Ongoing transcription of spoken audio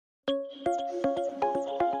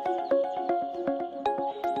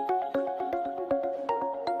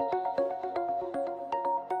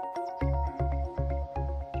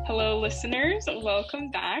listeners,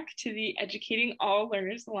 welcome back to the Educating All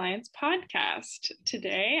Learners Alliance podcast.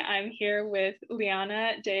 Today, I'm here with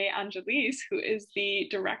Liana De Angelis, who is the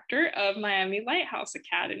director of Miami Lighthouse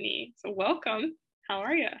Academy. So welcome. How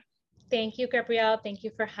are you? Thank you, Gabrielle. Thank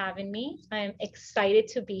you for having me. I'm excited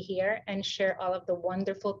to be here and share all of the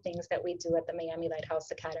wonderful things that we do at the Miami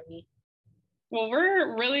Lighthouse Academy. Well,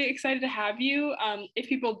 we're really excited to have you. If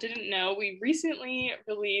people didn't know, we recently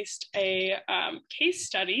released a case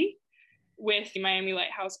study with the Miami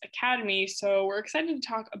Lighthouse Academy. So we're excited to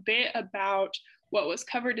talk a bit about what was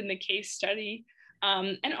covered in the case study.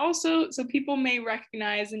 And also, so people may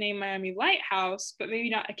recognize the name Miami Lighthouse, but maybe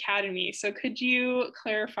not Academy. So could you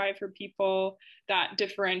clarify for people that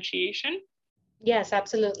differentiation? Yes,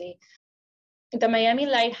 absolutely. The Miami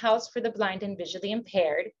Lighthouse for the Blind and Visually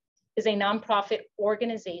Impaired is a nonprofit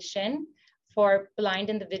organization for blind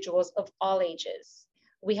individuals of all ages.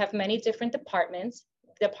 We have many different departments.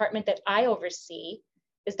 The department that I oversee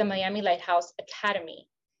is the Miami Lighthouse Academy.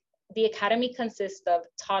 The academy consists of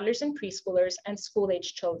toddlers and preschoolers and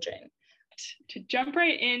school-age children. To jump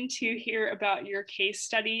right in to hear about your case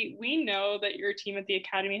study, we know that your team at the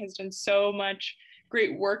academy has done so much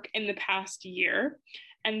great work in the past year.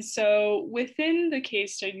 And so within the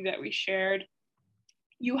case study that we shared,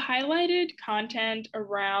 you highlighted content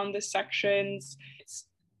around the sections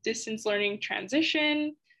distance learning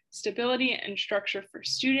transition, stability and structure for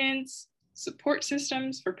students, support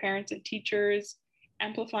systems for parents and teachers,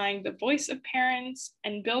 amplifying the voice of parents,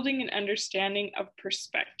 and building an understanding of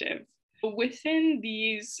perspective. Within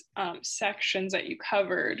these sections that you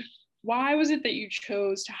covered, why was it that you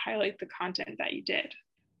chose to highlight the content that you did?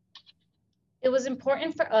 It was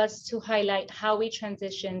important for us to highlight how we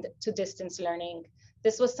transitioned to distance learning.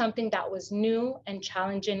 This was something that was new and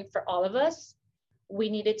challenging for all of us. We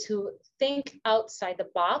needed to think outside the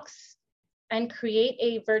box and create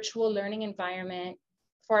a virtual learning environment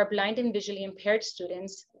for our blind and visually impaired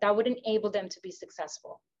students that would enable them to be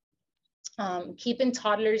successful. Keeping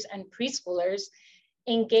toddlers and preschoolers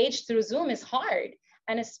engaged through Zoom is hard,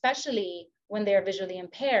 and especially when they are visually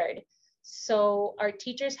impaired. So our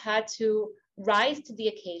teachers had to rise to the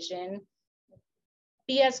occasion,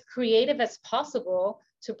 be as creative as possible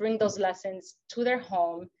to bring those lessons to their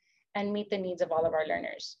home and meet the needs of all of our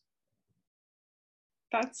learners.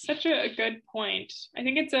 That's such a good point. I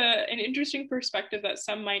think it's an interesting perspective that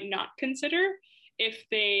some might not consider if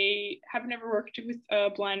they have never worked with a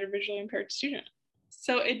blind or visually impaired student.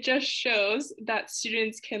 So it just shows that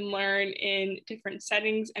students can learn in different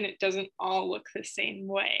settings and it doesn't all look the same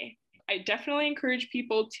way. I definitely encourage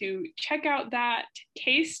people to check out that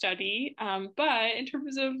case study. But in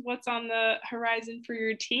terms of what's on the horizon for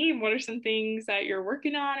your team, what are some things that you're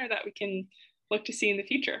working on or that we can look to see in the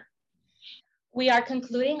future? We are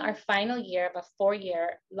concluding our final year of a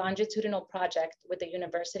 4-year longitudinal project with the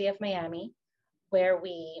University of Miami, where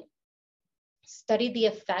we studied the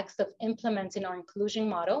effects of implementing our inclusion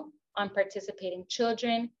model on participating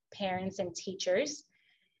children, parents, and teachers.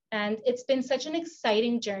 And it's been such an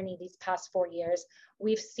exciting journey these past 4 years.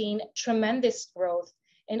 We've seen tremendous growth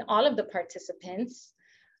in all of the participants.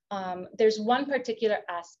 There's one particular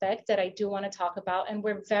aspect that I do want to talk about, and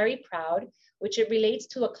we're very proud, which it relates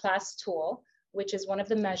to a class tool, which is one of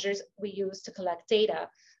the measures we use to collect data.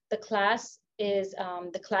 The class is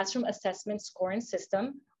the Classroom Assessment Scoring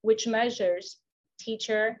System, which measures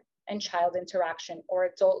teacher and child interaction or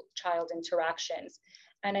adult-child interactions.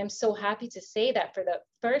 And I'm so happy to say that for the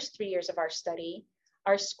first 3 years of our study,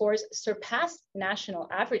 our scores surpassed national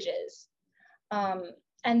averages.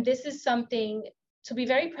 And this is something to be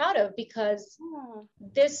very proud of because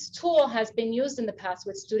this tool has been used in the past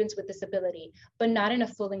with students with disability, but not in a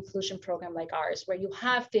full inclusion program like ours, where you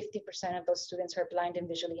have 50% of those students who are blind and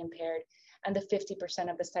visually impaired and the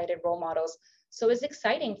 50% of the sighted role models. So it's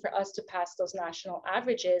exciting for us to pass those national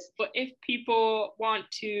averages. But if people want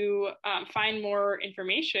to find more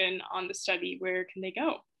information on the study, where can they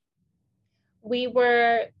go? We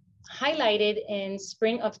were highlighted in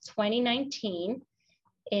spring of 2019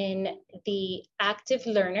 in the Active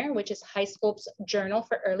Learner, which is HighScope's Journal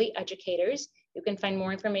for Early Educators. You can find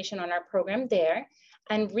more information on our program there.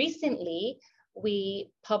 And recently, we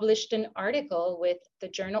published an article with the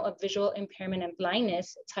Journal of Visual Impairment and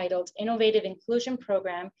Blindness titled Innovative Inclusion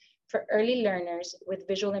Program for Early Learners with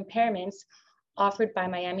Visual Impairments, offered by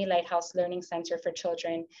Miami Lighthouse Learning Center for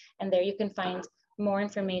Children. And there you can find more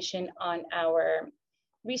information on our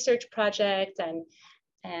research project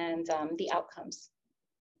and the outcomes.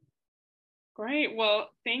 Great. Well,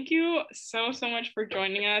 thank you so much for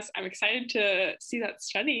joining us. I'm excited to see that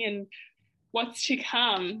study and what's to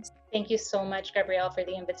come. Thank you so much, Gabrielle, for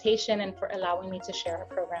the invitation and for allowing me to share our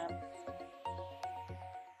program.